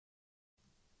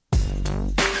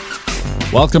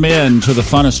Welcome in to the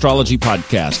Fun Astrology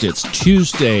Podcast. It's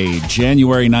Tuesday,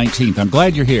 January 19th. I'm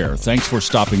glad you're here. Thanks for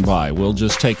stopping by. We'll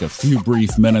just take a few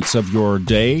brief minutes of your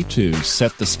day to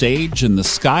set the stage and the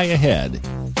sky ahead.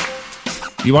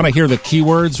 You want to hear the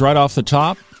keywords right off the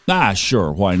top?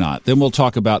 Sure, why not? Then we'll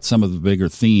talk about some of the bigger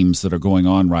themes that are going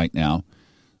on right now.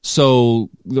 So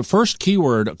the first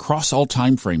keyword across all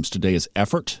time frames today is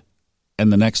effort, and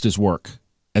the next is work,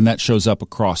 and that shows up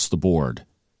across the board.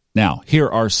 Now, here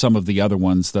are some of the other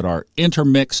ones that are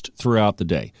intermixed throughout the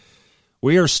day.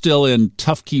 We are still in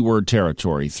tough keyword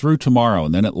territory through tomorrow,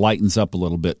 and then it lightens up a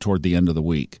little bit toward the end of the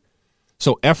week.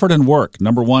 So effort and work,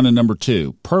 number 1 and number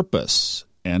 2. Purpose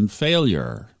and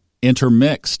failure,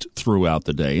 intermixed throughout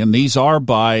the day. And these are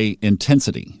by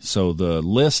intensity, so the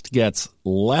list gets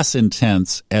less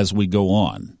intense as we go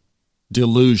on.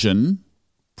 Delusion,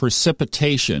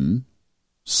 precipitation,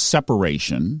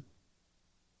 separation,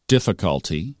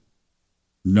 difficulty,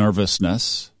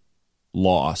 nervousness,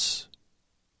 loss,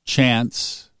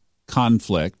 chance,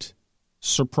 conflict,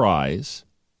 surprise,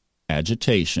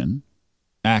 agitation,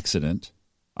 accident.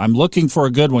 I'm looking for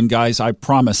a good one, guys. I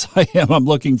promise I am. I'm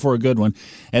looking for a good one.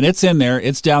 And it's in there.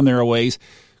 It's down there a ways.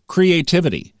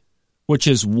 Creativity, which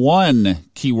is one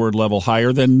keyword level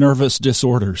higher than nervous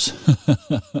disorders.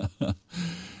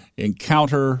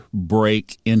 Encounter,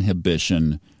 break,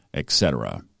 inhibition,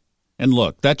 etc. And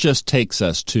look, that just takes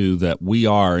us to that we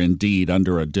are indeed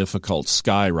under a difficult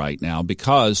sky right now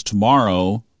because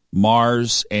tomorrow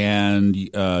Mars and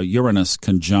Uranus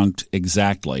conjunct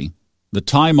exactly. The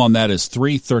time on that is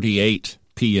 3:38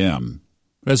 p.m.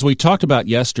 As we talked about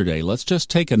yesterday, let's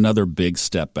just take another big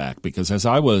step back because as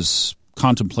I was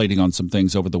contemplating on some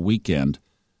things over the weekend,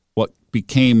 what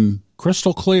became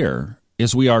crystal clear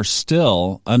is we are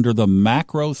still under the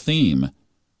macro theme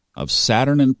of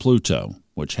Saturn and Pluto,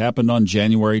 which happened on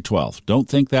January 12th. Don't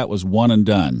think that was one and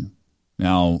done.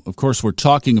 Now, of course, we're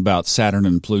talking about Saturn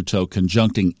and Pluto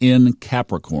conjuncting in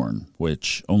Capricorn,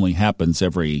 which only happens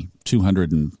every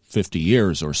 250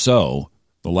 years or so.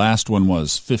 The last one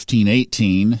was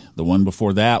 1518. The one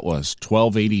before that was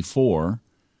 1284.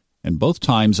 And both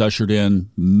times ushered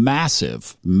in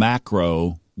massive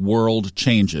macro world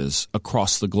changes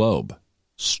across the globe.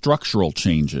 Structural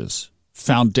changes,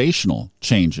 foundational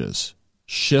changes,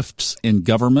 shifts in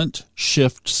government,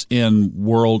 shifts in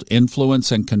world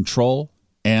influence and control,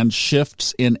 and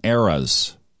shifts in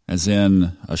eras, as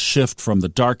in a shift from the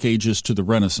Dark Ages to the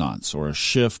Renaissance, or a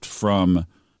shift from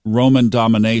Roman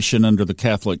domination under the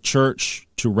Catholic Church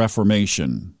to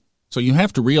Reformation. So you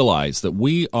have to realize that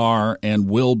we are and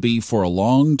will be for a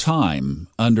long time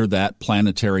under that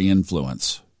planetary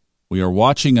influence. We are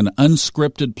watching an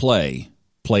unscripted play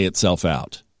itself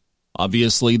out.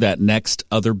 Obviously, that next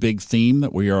other big theme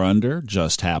that we are under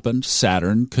just happened,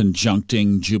 Saturn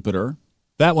conjuncting Jupiter.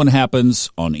 That one happens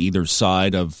on either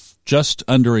side of just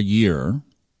under a year,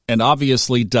 and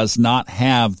obviously does not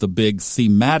have the big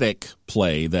thematic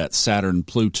play that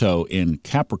Saturn-Pluto in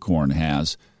Capricorn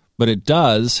has, but it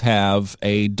does have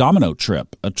a domino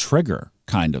trip, a trigger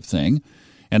kind of thing.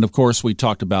 And of course, we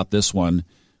talked about this one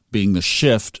being the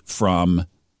shift from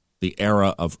the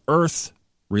era of Earth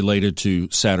related to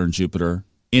Saturn-Jupiter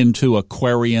into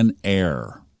Aquarian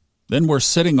air. Then we're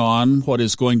sitting on what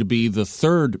is going to be the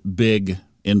third big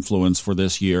influence for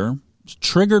this year. It's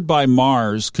triggered by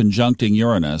Mars conjuncting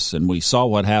Uranus, and we saw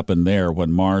what happened there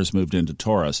when Mars moved into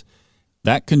Taurus.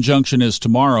 That conjunction is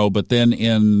tomorrow, but then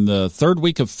in the third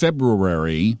week of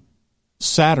February,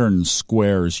 Saturn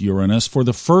squares Uranus for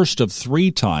the first of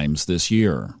 3 times this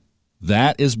year.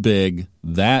 That is big,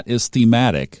 that is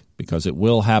thematic, because it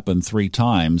will happen 3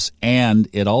 times, and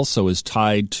it also is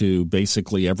tied to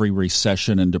basically every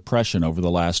recession and depression over the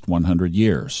last 100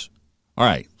 years. All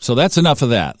right, so that's enough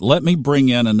of that. Let me bring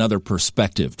in another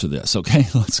perspective to this, okay?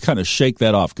 Let's kind of shake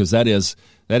that off, because that is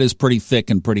pretty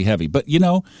thick and pretty heavy. But,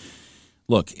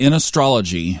 look, in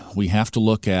astrology, we have to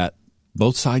look at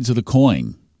both sides of the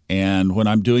coin. And when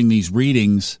I'm doing these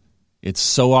readings, it's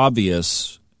so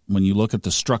obvious when you look at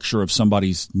the structure of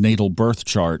somebody's natal birth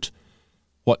chart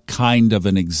what kind of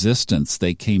an existence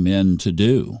they came in to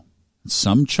do.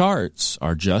 Some charts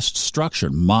are just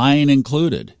structured, mine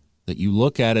included, that you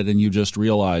look at it and you just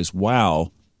realize,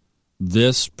 wow,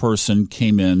 this person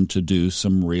came in to do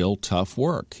some real tough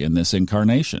work in this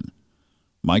incarnation.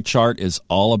 My chart is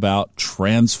all about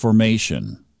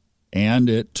transformation, and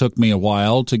it took me a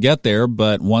while to get there,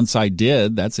 but once I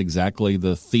did, that's exactly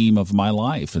the theme of my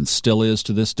life and still is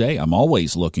to this day. I'm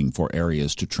always looking for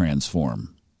areas to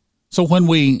transform. So when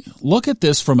we look at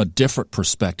this from a different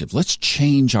perspective, let's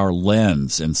change our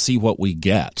lens and see what we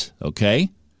get, okay?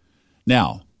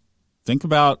 Now, think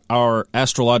about our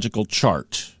astrological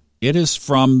chart. It is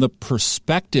from the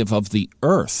perspective of the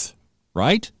Earth,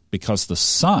 right? Because the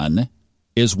sun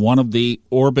is one of the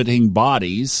orbiting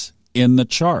bodies in the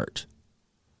chart.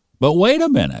 But wait a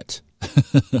minute.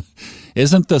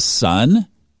 Isn't the sun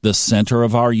the center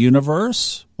of our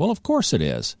universe? Well, of course it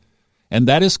is. And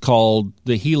that is called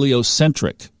the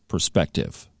heliocentric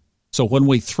perspective. So when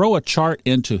we throw a chart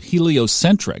into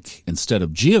heliocentric instead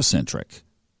of geocentric,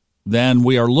 then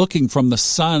we are looking from the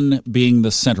sun being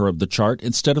the center of the chart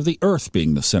instead of the Earth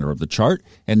being the center of the chart.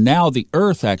 And now the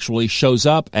Earth actually shows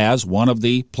up as one of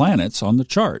the planets on the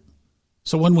chart.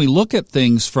 So when we look at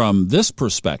things from this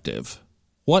perspective,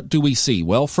 what do we see?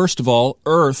 Well, first of all,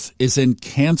 Earth is in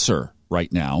Cancer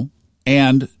right now.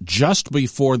 And just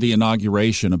before the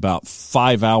inauguration, about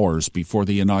 5 hours before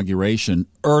the inauguration,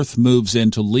 Earth moves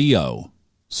into Leo.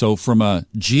 So from a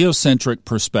geocentric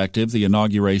perspective, the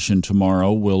inauguration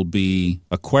tomorrow will be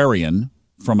Aquarian.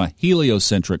 From a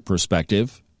heliocentric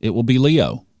perspective, it will be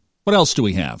Leo. What else do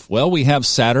we have? Well, we have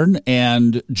Saturn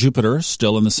and Jupiter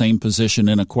still in the same position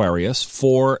in Aquarius,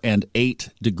 4 and 8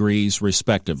 degrees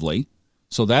respectively.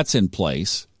 So that's in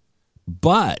place.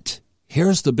 But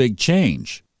here's the big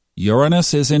change.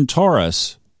 Uranus is in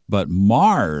Taurus, but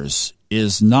Mars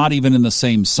is not even in the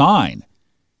same sign.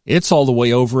 It's all the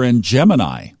way over in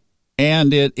Gemini.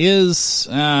 And it is,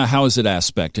 how is it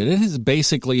aspected? It is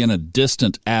basically in a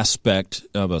distant aspect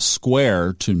of a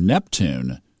square to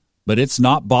Neptune, but it's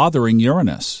not bothering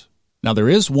Uranus. Now, there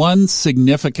is one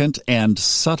significant and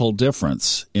subtle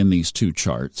difference in these two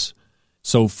charts.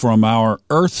 So from our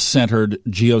Earth-centered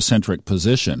geocentric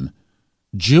position,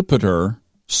 Jupiter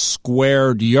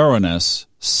squared Uranus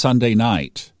Sunday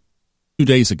night, 2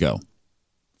 days ago.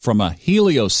 From a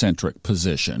heliocentric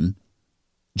position,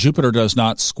 Jupiter does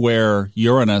not square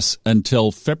Uranus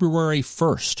until February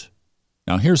 1st.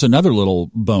 Now, here's another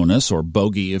little bonus, or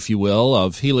bogey, if you will,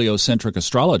 of heliocentric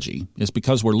astrology, is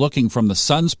because we're looking from the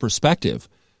sun's perspective.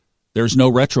 There's no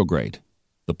retrograde.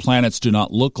 The planets do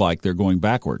not look like they're going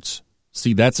backwards.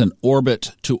 See, that's an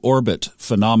orbit-to-orbit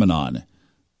phenomenon.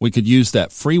 We could use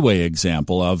that freeway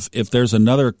example of if there's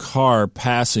another car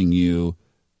passing you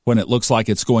when it looks like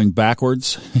it's going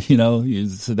backwards,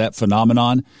 that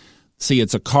phenomenon. See,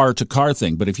 it's a car-to-car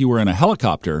thing, but if you were in a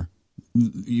helicopter,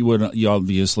 you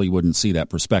obviously wouldn't see that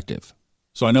perspective.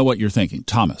 So I know what you're thinking.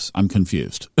 Thomas, I'm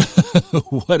confused.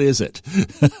 What is it?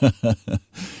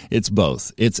 It's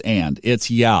both. It's and. It's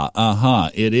yeah.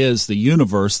 It is the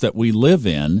universe that we live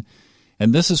in.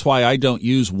 And this is why I don't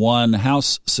use one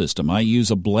house system. I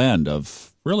use a blend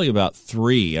of really about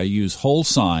 3. I use whole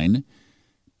sign,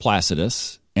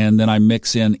 Placidus, and then I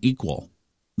mix in equal.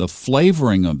 The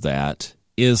flavoring of that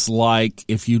is like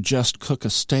if you just cook a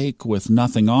steak with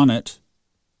nothing on it,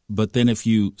 but then if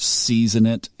you season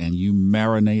it and you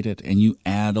marinate it and you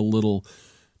add a little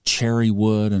cherry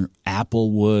wood and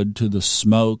apple wood to the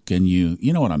smoke and you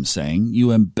know what I'm saying,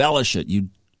 you embellish it, you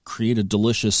create a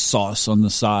delicious sauce on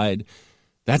the side.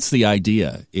 That's the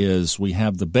idea, is we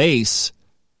have the base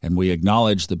and we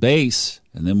acknowledge the base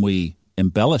and then we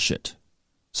embellish it.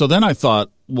 So then I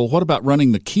thought, well, what about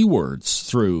running the keywords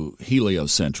through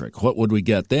heliocentric? What would we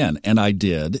get then? And I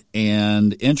did.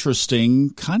 And interesting,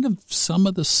 kind of some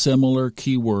of the similar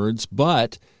keywords,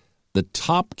 but the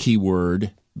top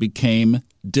keyword became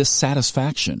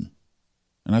dissatisfaction.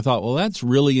 And I thought, well, that's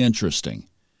really interesting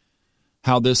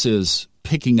how this is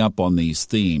picking up on these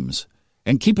themes.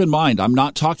 And keep in mind, I'm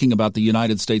not talking about the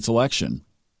United States election.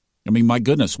 I mean, my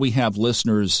goodness, we have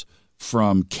listeners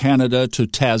from Canada to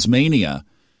Tasmania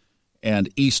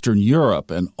and Eastern Europe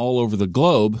and all over the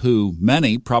globe who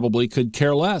many probably could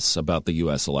care less about the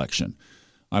U.S. election.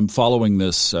 I'm following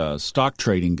this stock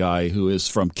trading guy who is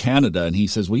from Canada, and he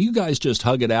says, well, you guys just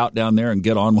hug it out down there and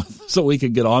get on with so we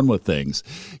can get on with things.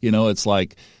 It's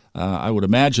like I would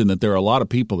imagine that there are a lot of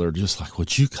people that are just like,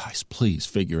 would you guys please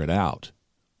figure it out?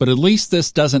 But at least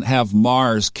this doesn't have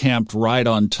Mars camped right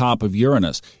on top of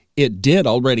Uranus. It did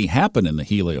already happen in the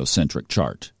heliocentric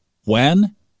chart.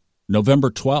 When?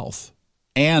 November 12th.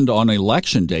 And on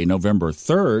Election Day, November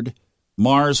 3rd,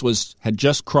 Mars had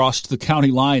just crossed the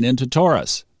county line into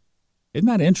Taurus. Isn't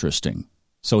that interesting?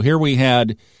 So here we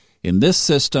had, in this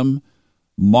system,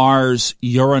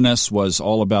 Mars-Uranus was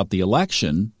all about the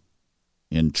election.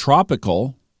 In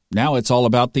tropical, now it's all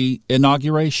about the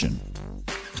inauguration.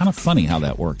 Kind of funny how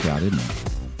that worked out, isn't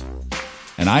it?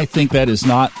 And I think that is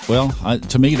not,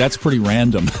 to me, that's pretty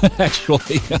random,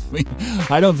 actually. I mean,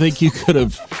 I don't think you could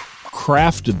have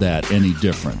crafted that any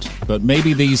different. But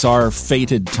maybe these are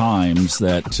fated times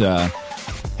that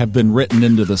have been written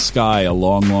into the sky a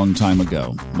long, long time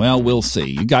ago. Well, we'll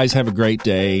see. You guys have a great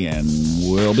day, and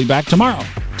we'll be back tomorrow.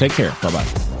 Take care.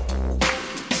 Bye-bye.